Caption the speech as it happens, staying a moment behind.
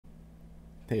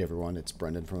Hey everyone, it's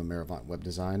Brendan from Amerivant Web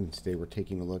Design, and today we're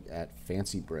taking a look at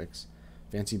Fancy Bricks.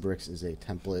 Fancy Bricks is a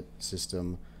template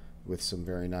system with some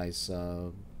very nice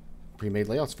pre-made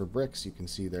layouts for bricks. You can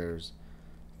see there's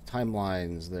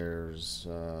timelines, there's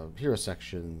hero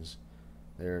sections,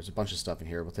 there's a bunch of stuff in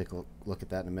here. We'll take a look at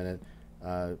that in a minute.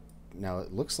 Now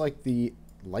it looks like the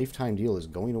lifetime deal is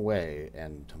going away,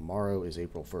 and tomorrow is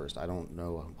April 1st. I don't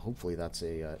know. Hopefully that's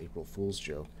a April Fool's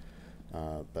joke.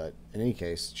 But in any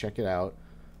case, check it out.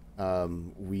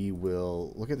 We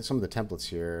will look at some of the templates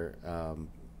here. I'm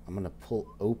going to pull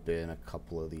open a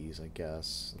couple of these, I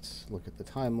guess. Let's look at the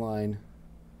timeline.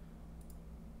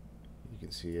 You can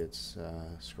see it's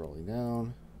scrolling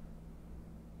down.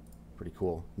 Pretty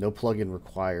cool. No plugin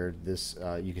required. This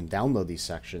you can download these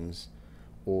sections,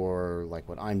 or like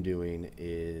what I'm doing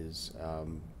is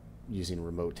using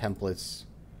remote templates.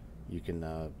 You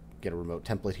can get a remote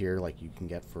template here, like you can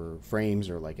get for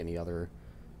frames or like any other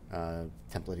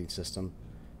templating system.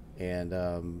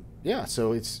 And yeah,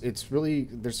 so it's really,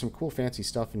 there's some cool fancy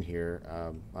stuff in here.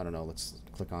 I don't know, let's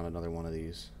click on another one of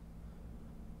these.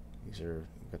 These are,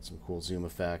 got some cool zoom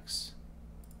effects.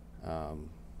 Now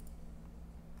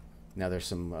there's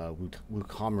some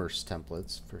WooCommerce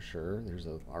templates for sure. There's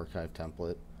an archive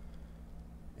template,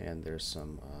 and there's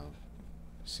some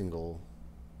single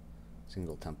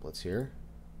templates here,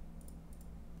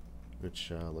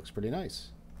 which looks pretty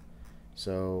nice.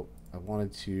 So I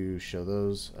wanted to show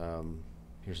those.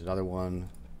 Here's another one.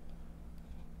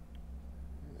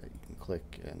 You can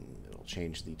click and it'll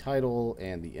change the title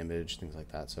and the image, things like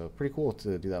that. So pretty cool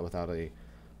to do that without a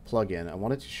plugin. I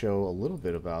wanted to show a little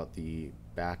bit about the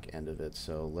back end of it,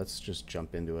 so let's just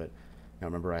jump into it. Now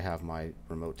remember, I have my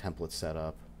remote template set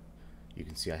up. You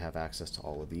can see I have access to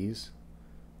all of these.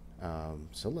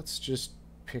 So let's just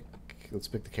pick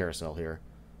the carousel here.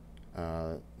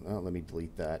 Well, let me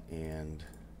delete that and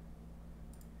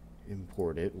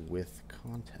import it with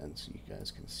content so you guys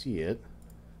can see it.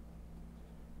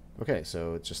 Okay,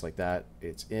 so it's just like that.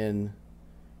 It's in.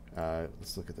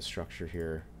 Let's look at the structure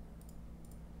here.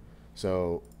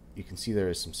 So you can see there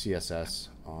is some CSS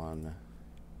on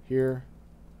here.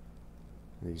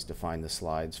 These define the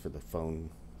slides for the phone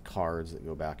cards that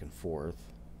go back and forth.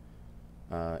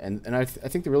 And I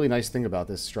think the really nice thing about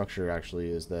this structure actually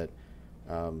is that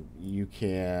you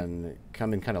can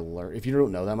come and kind of learn. If you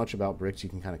don't know that much about bricks, you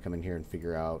can kind of come in here and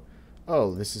figure out,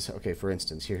 oh, this is okay. For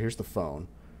instance, here's the phone.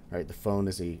 Right, the phone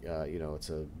is a it's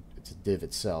a div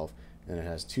itself, and it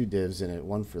has two divs in it.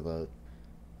 One for the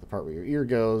part where your ear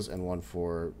goes, and one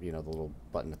for the little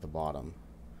button at the bottom.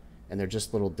 And they're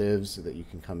just little divs that you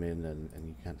can come in and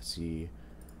you kind of see.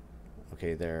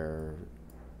 Okay, they're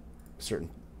certain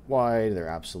wide, they're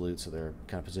absolute, so they're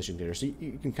kind of positioned here. So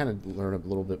you can kind of learn a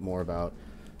little bit more about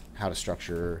how to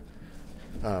structure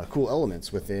cool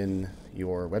elements within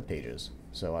your web pages.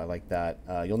 So I like that.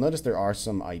 You'll notice there are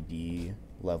some ID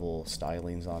level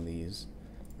stylings on these.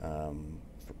 For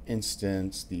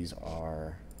instance, these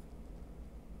are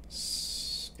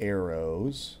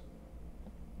arrows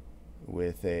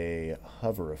with a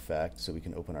hover effect, so we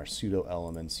can open our pseudo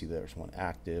elements, see there's one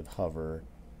active, hover,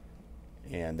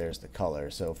 and there's the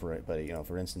color. So for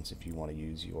instance, if you want to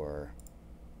use your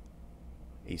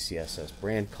ACSS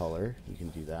brand color, you can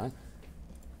do that.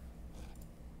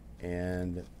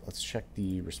 And let's check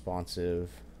the responsive.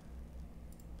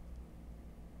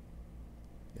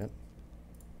 Yep,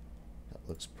 that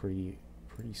looks pretty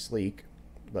sleek.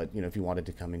 But if you wanted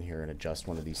to come in here and adjust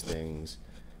one of these things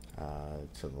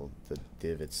to the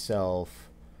div itself,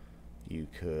 you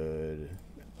could,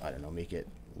 I don't know, make it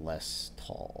less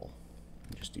tall.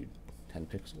 Just do 10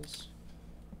 pixels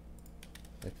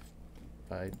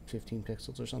by 15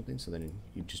 pixels or something. So then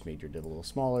you just made your div a little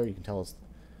smaller. You can tell it's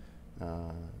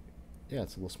yeah,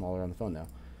 it's a little smaller on the phone now.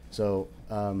 So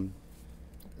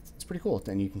it's pretty cool.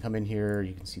 Then you can come in here,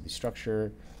 you can see the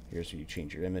structure. Here's where you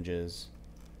change your images,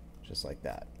 just like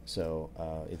that. So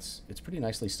it's pretty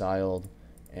nicely styled,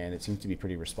 and it seems to be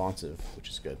pretty responsive, which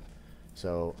is good.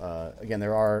 So again,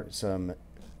 there are some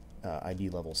ID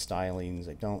level stylings.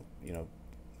 I don't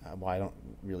I don't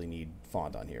really need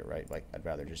font on here, right? Like I'd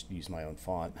rather just use my own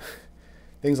font,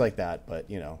 things like that. But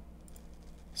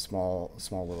small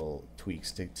little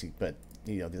tweaks but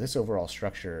this overall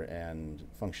structure and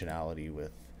functionality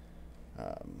with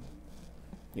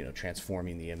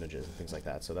transforming the images and things like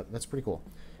that. So that's pretty cool.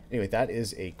 Anyway, that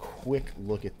is a quick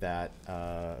look at that.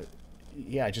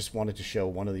 Yeah, I just wanted to show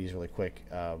one of these really quick.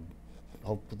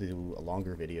 Hope to do a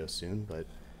longer video soon, but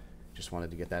just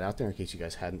wanted to get that out there in case you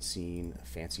guys hadn't seen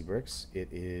Fancy Bricks. It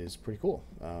is pretty cool.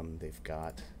 They've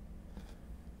got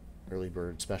early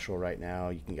bird special right now.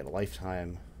 You can get a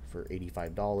lifetime for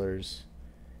 $85.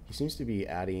 he seems to be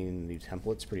adding new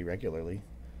templates pretty regularly.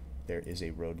 There is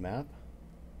a roadmap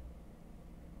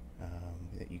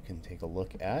that you can take a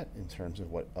look at in terms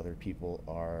of what other people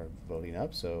are voting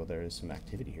up. So there is some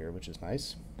activity here, which is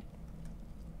nice.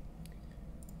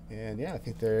 And yeah, I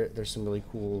think there's some really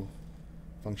cool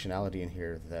functionality in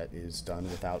here that is done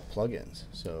without plugins.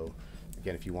 So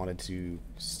again, if you wanted to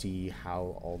see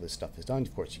how all this stuff is done,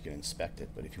 of course you can inspect it,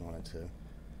 but if you wanted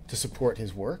to support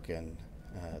his work and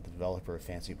the developer of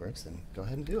Fancy Bricks, then go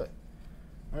ahead and do it.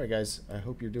 All right, guys, I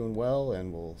hope you're doing well,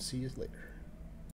 and we'll see you later.